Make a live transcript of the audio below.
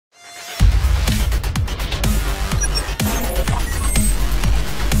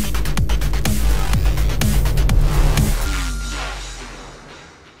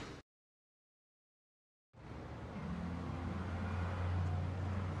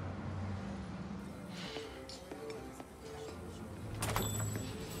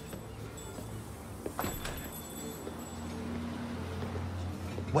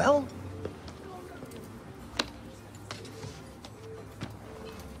well?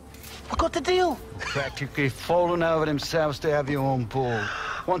 I got the deal. Practically falling over themselves to have you on board.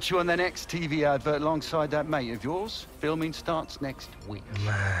 Want you on the next TV advert alongside that mate of yours. Filming starts next week.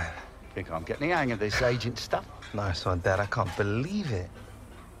 Man. Think I'm getting the hang of this agent stuff. Nice one, Dad. I can't believe it.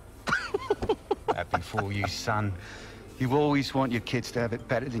 Happy for you, son. You always want your kids to have it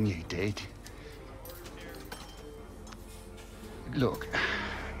better than you did. Look,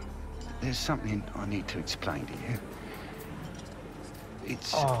 there's something I need to explain to you.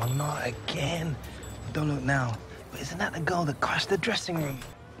 It's... Oh, not again. Don't look now. But isn't that the girl that crashed the dressing room?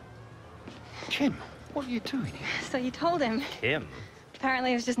 Kim, what are you doing here? So you told him. Kim?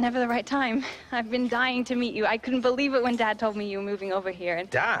 Apparently it was just never the right time. I've been dying to meet you. I couldn't believe it when Dad told me you were moving over here. And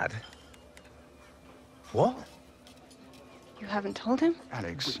Dad? What? you haven't told him?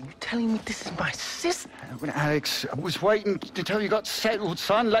 Alex. You're telling me this is my sister? Alex, I was waiting until you got settled,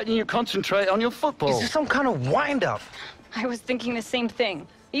 son, letting you concentrate on your football. Is this some kind of wind-up? I was thinking the same thing.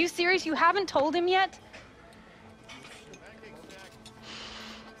 Are you serious? You haven't told him yet?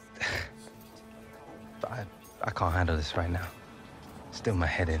 I can't handle this right now. Still my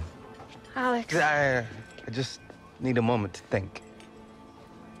head in. Alex. I just need a moment to think.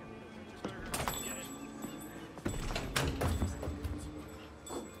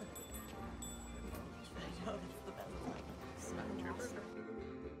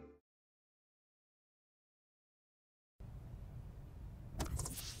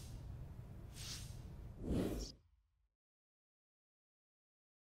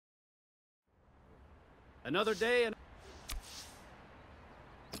 Another day and...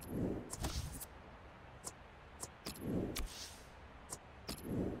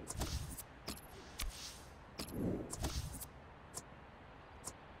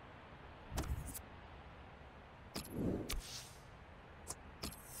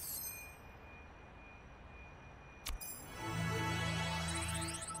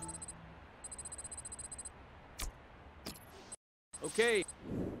 Okay.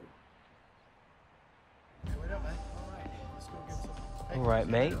 All right,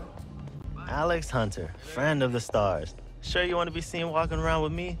 mate. Alex Hunter, friend of the stars. Sure you want to be seen walking around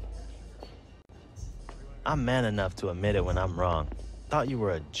with me? I'm man enough to admit it when I'm wrong. Thought you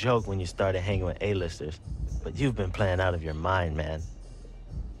were a joke when you started hanging with A-listers, but you've been playing out of your mind, man.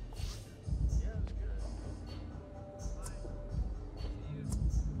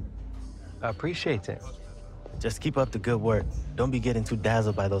 I appreciate it. Just keep up the good work. Don't be getting too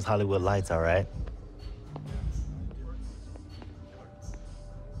dazzled by those Hollywood lights, all right?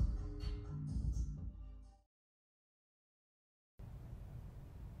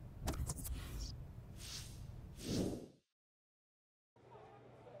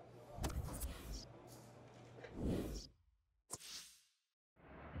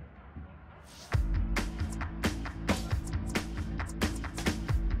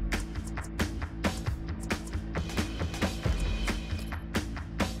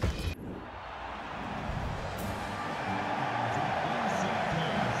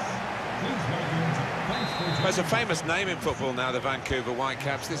 There's a famous name in football now, the Vancouver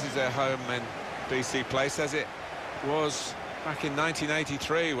Whitecaps. This is their home in BC Place, as it was back in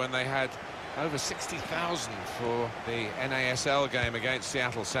 1983 when they had over 60,000 for the NASL game against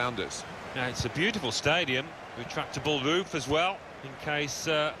Seattle Sounders. Now, it's a beautiful stadium, retractable roof as well, in case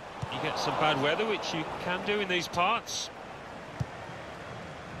you get some bad weather, which you can do in these parts.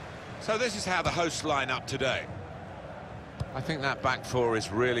 So this is how the hosts line up today. I think that back four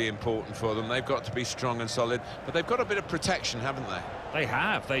is really important for them. They've got to be strong and solid, but they've got a bit of protection, haven't they? They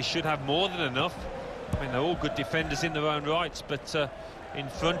have. They should have more than enough. I mean, they're all good defenders in their own rights, but in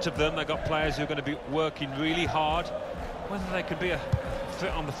front of them, they've got players who are going to be working really hard. Whether they could be a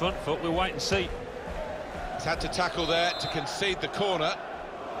threat on the front foot, we'll wait and see. He's had to tackle there to concede the corner.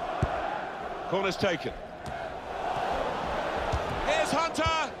 Corner's taken. Here's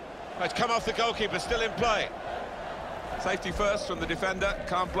Hunter! It's come off the goalkeeper, still in play. Safety first from the defender,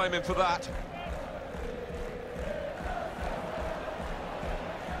 can't blame him for that.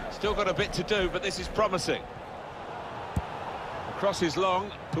 Still got a bit to do, but this is promising. The cross is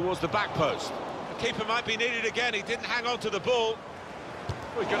long towards the back post. The keeper might be needed again, he didn't hang on to the ball.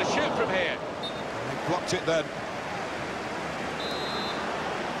 Oh, he's going to shoot from here. He blocked it then.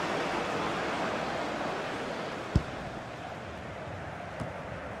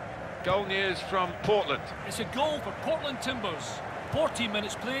 Goal news from Portland. It's a goal for Portland Timbers. 14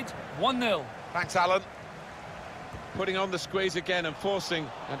 minutes played, 1-0. Thanks, Alan. Putting on the squeeze again and forcing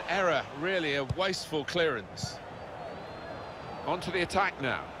an error, really a wasteful clearance. On to the attack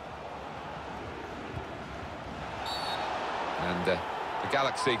now. And The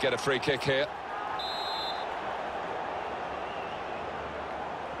Galaxy get a free kick here.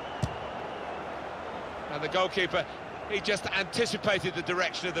 And the goalkeeper, he just anticipated the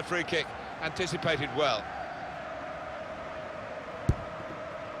direction of the free kick, anticipated well.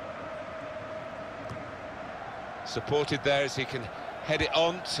 Supported there as he can head it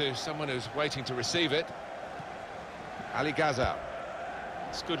on to someone who's waiting to receive it. Ali Ghazal.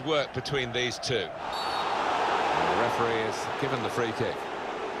 It's good work between these two. And the referee has given the free kick.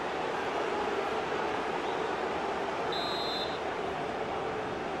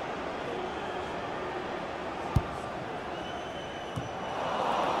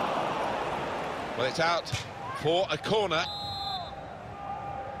 Well, it's out for a corner.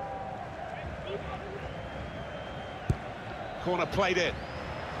 Corner played in.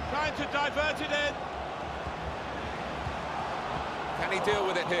 Trying to divert it in. Can he deal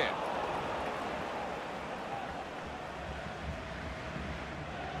with it here?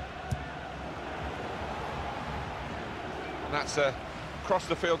 And that's across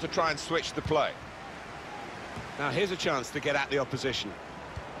the field to try and switch the play. Now here's a chance to get at the opposition.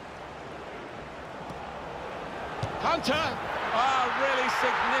 Hunter! Really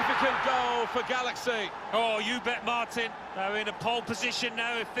significant goal for Galaxy. Oh, you bet, Martin. They're in a pole position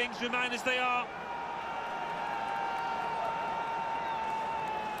now if things remain as they are.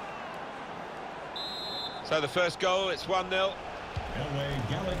 So the first goal, it's 1-0. LA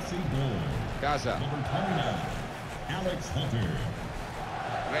Galaxy goal. Gaza. Number 29, Alex Hunter.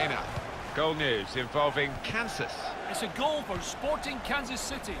 Reina. Goal news involving Kansas. It's a goal for Sporting Kansas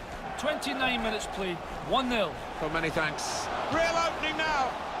City. 29 minutes played, 1-0. Well, many thanks. Real opening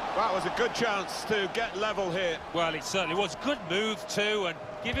now. That was a good chance to get level here. Well, it certainly was. Good move too, and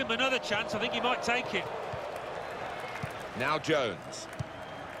give him another chance. I think he might take it. Now Jones.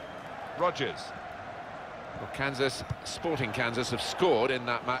 Rogers. Well, Kansas, Sporting Kansas have scored in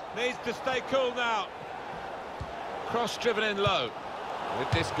that match. Needs to stay cool now. Cross driven in low.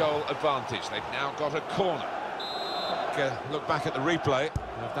 With this goal advantage, they've now got a corner. Look back at the replay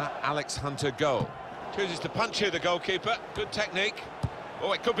of that Alex Hunter goal. Chooses to punch here, the goalkeeper. Good technique.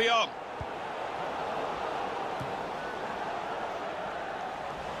 Oh, it could be on.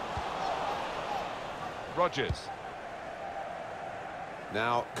 Rogers.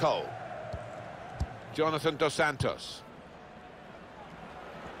 Now Cole. Jonathan Dos Santos.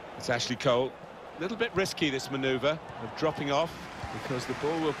 It's Ashley Cole. A little bit risky, this manoeuvre of dropping off, because the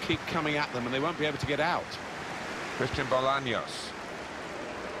ball will keep coming at them and they won't be able to get out. Christian Bolaños.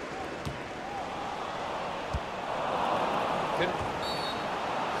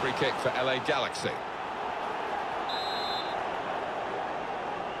 Free kick for LA Galaxy.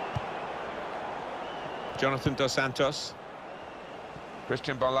 Jonathan Dos Santos.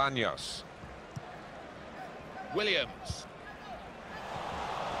 Christian Bolaños. Williams.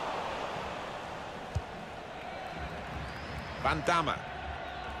 Van Damme.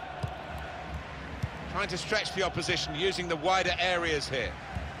 Trying to stretch the opposition, using the wider areas here.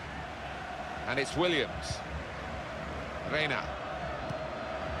 And it's Williams. Reina.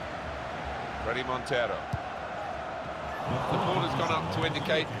 Freddy Montero. The ball has gone up to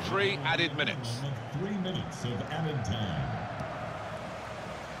indicate 3 added minutes. 3 minutes of added time.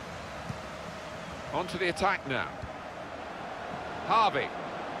 On to the attack now. Harvey.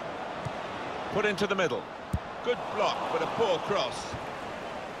 Put into the middle. Good block, but a poor cross.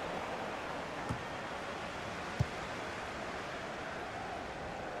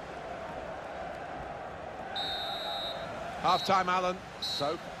 Half-time, Alan.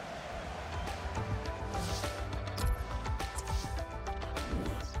 So.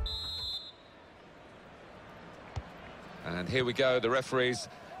 And here we go. The referee's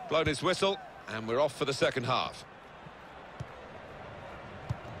blown his whistle, and we're off for the second half.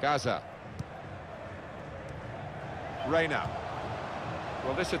 Gaza. Reina.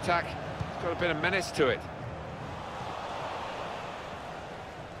 Well, this attack has got a bit of menace to it.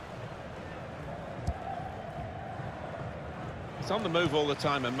 He's on the move all the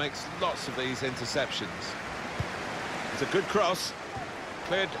time and makes lots of these interceptions. It's a good cross,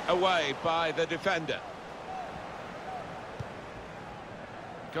 cleared away by the defender.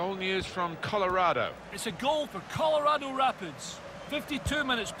 Goal news from Colorado. It's a goal for Colorado Rapids. 52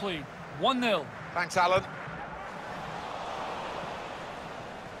 minutes played, 1-0. Thanks, Alan.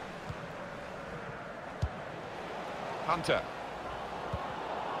 Hunter.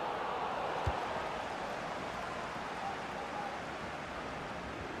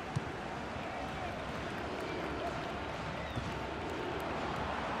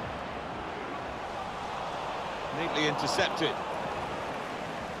 Neatly intercepted.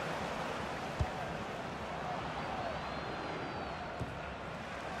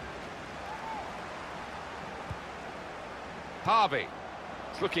 Harvey.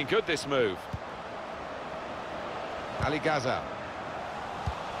 It's looking good, this move. Ali Gaza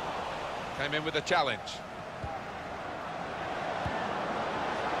came in with a challenge.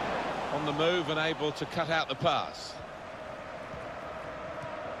 On the move and able to cut out the pass.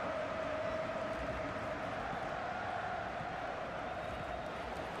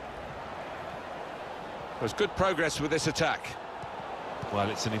 There's good progress with this attack. Well,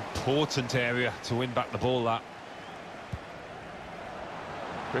 it's an important area to win back the ball, that.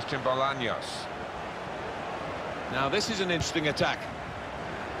 Christian Bolaños. Now this is an interesting attack.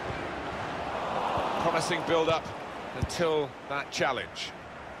 Promising build-up until that challenge.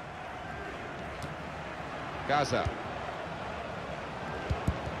 Gaza.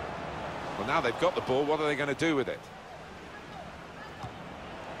 Well, now they've got the ball, what are they going to do with it?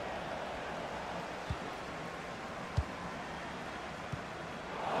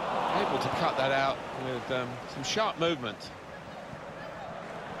 Able to cut that out with some sharp movement.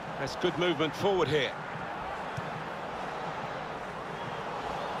 That's good movement forward here.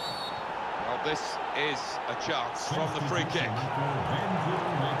 Well, this is a chance from the free kick.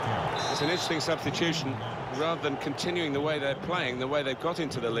 It's an interesting substitution. Rather than continuing the way they're playing, the way they've got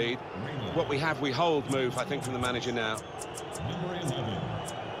into the lead, what we have, we hold move, I think, from the manager now.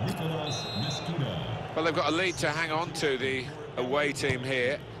 Well, they've got a lead to hang on to, the away team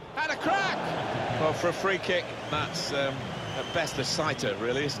here. And a crack! Well, for a free kick, that's at best a sighter,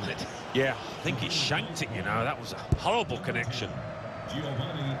 really, isn't it? Yeah, I think he shanked it, you know. That was a horrible connection.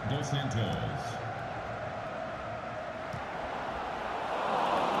 Giovanni Dos Santos.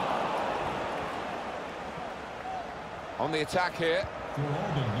 On the attack here,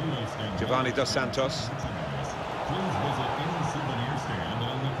 Giovanni Dos Santos. Please visit any souvenir stand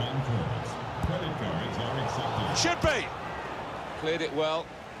on the concourse. Credit cards are accepted. Should be! Cleared it well.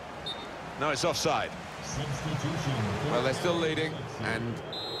 No, it's offside. Substitution. Well, they're still leading, and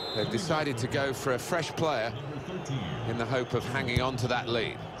they've decided to go for a fresh player in the hope of hanging on to that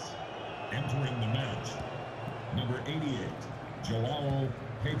lead. Entering the match, number 88, Joao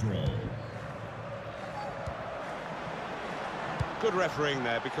Pedro. Good refereeing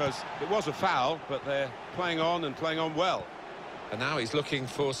there, because it was a foul, but they're playing on and playing on well. And now he's looking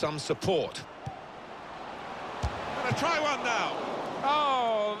for some support. Gonna try one now.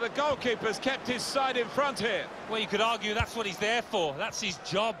 Oh, the goalkeeper's kept his side in front here. Well, you could argue that's what he's there for. That's his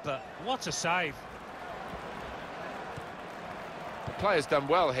job, but what a save. The player's done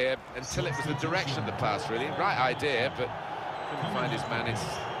well here until it was the direction of the pass, really. Right idea, but couldn't find his man. It's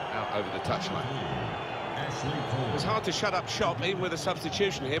out over the touchline. It's hard to shut up shop, even with a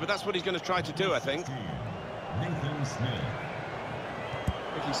substitution here, but that's what he's going to try to do, I think. Nathan Smith.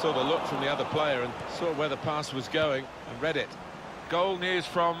 I think he saw the look from the other player and saw where the pass was going and read it. Goal news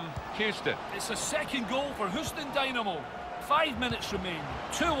from Houston. It's a second goal for Houston Dynamo. 5 minutes remain.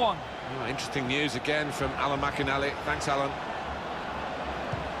 2-1. Oh, interesting news again from Alan McInally. Thanks, Alan.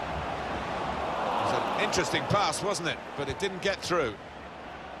 It was an interesting pass, wasn't it? But it didn't get through.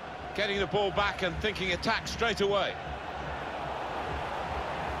 Getting the ball back and thinking attack straight away.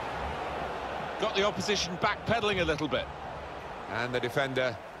 Got the opposition backpedaling a little bit. And the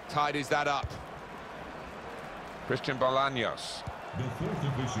defender tidies that up. Christian Bolaños. The fourth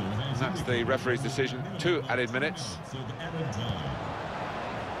official has That's the referee's decision. 2 added minutes.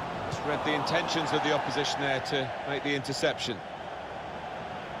 Just read the intentions of the opposition there to make the interception.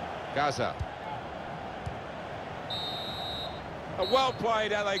 Gaza. A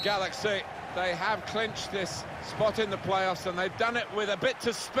well-played LA Galaxy. They have clinched this spot in the playoffs, and they've done it with a bit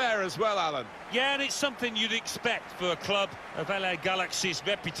to spare as well, Alan. Yeah, and it's something you'd expect for a club of LA Galaxy's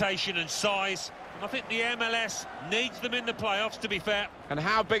reputation and size. And I think the MLS needs them in the playoffs, to be fair. And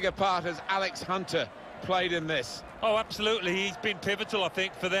how big a part has Alex Hunter played in this? Oh, absolutely. He's been pivotal, I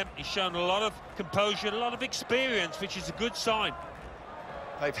think, for them. He's shown a lot of composure, a lot of experience, which is a good sign.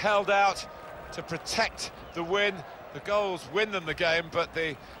 They've held out to protect the win. The goals win them the game, but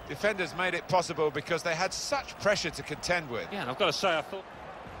the defenders made it possible because they had such pressure to contend with. Yeah, and I've got to say, I thought...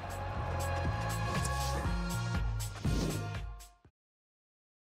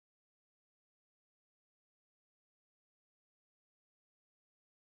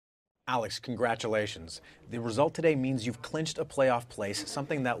 Alex, congratulations. The result today means you've clinched a playoff place,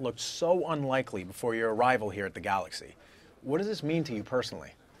 something that looked so unlikely before your arrival here at the Galaxy. What does this mean to you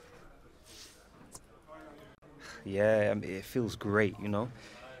personally? Yeah, it feels great, you know.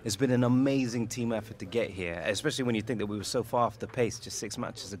 It's been an amazing team effort to get here, especially when you think that we were so far off the pace just 6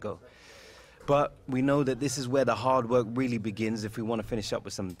 matches ago. But we know that this is where the hard work really begins if we want to finish up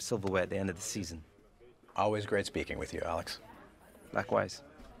with some silverware at the end of the season. Always great speaking with you, Alex. Likewise.